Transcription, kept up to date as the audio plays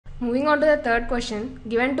Moving on to the third question,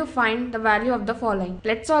 given to find the value of the following.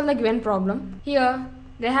 Let's solve the given problem. Here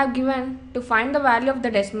they have given to find the value of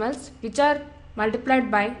the decimals which are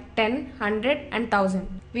multiplied by 10, 100 and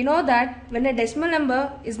 1000. We know that when a decimal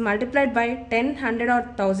number is multiplied by 10, 100 or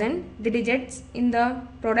 1000, the digits in the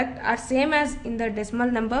product are same as in the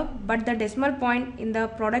decimal number, but the decimal point in the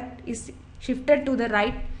product is shifted to the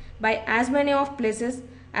right by as many of places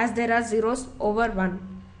as there are zeros over 1.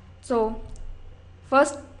 So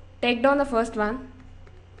first take down the first one,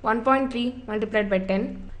 1.3 multiplied by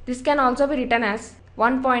 10. This can also be written as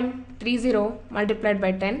 1.30 multiplied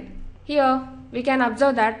by 10. Here we can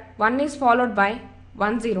observe that 1 is followed by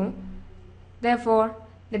 10. Therefore,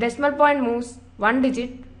 the decimal point moves 1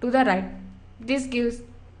 digit to the right. This gives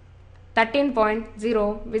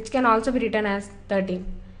 13.0, which can also be written as 13.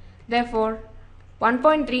 Therefore,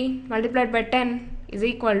 1.3 multiplied by 10 is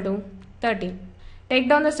equal to 13. Take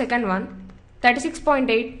down the second one,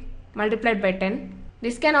 36.8 multiplied by 10.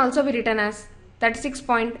 This can also be written as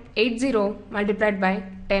 36.80 multiplied by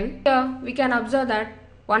 10. Here we can observe that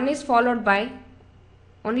 1 is followed by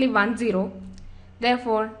only 1 0.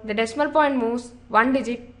 Therefore, the decimal point moves 1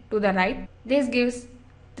 digit to the right. This gives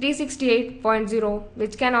 368.0,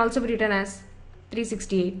 which can also be written as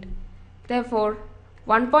 368. Therefore,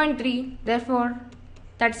 1.3, therefore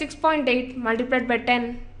 36.8 multiplied by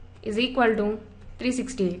 10 is equal to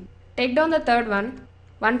 368. Take down the third one,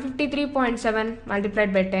 153.7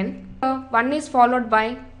 multiplied by 10. 1 is followed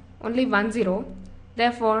by only 1 0.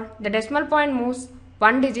 Therefore, the decimal point moves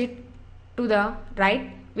 1 digit to the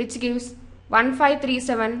right, which gives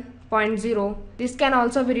 1537.0. This can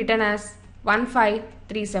also be written as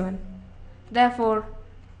 1537. Therefore,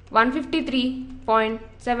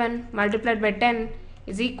 153.7 multiplied by 10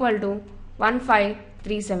 is equal to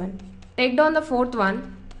 1537. Take down the fourth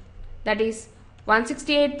one, that is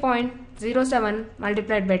 168.07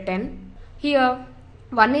 multiplied by 10. Here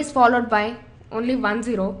 1 is followed by only 1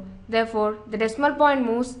 0. Therefore, the decimal point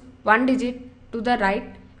moves 1 digit to the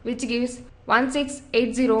right, which gives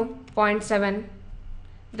 1680.7.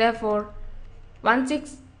 Therefore,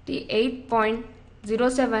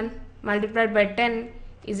 168.07 multiplied by 10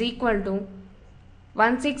 is equal to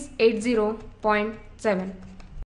 1680.7.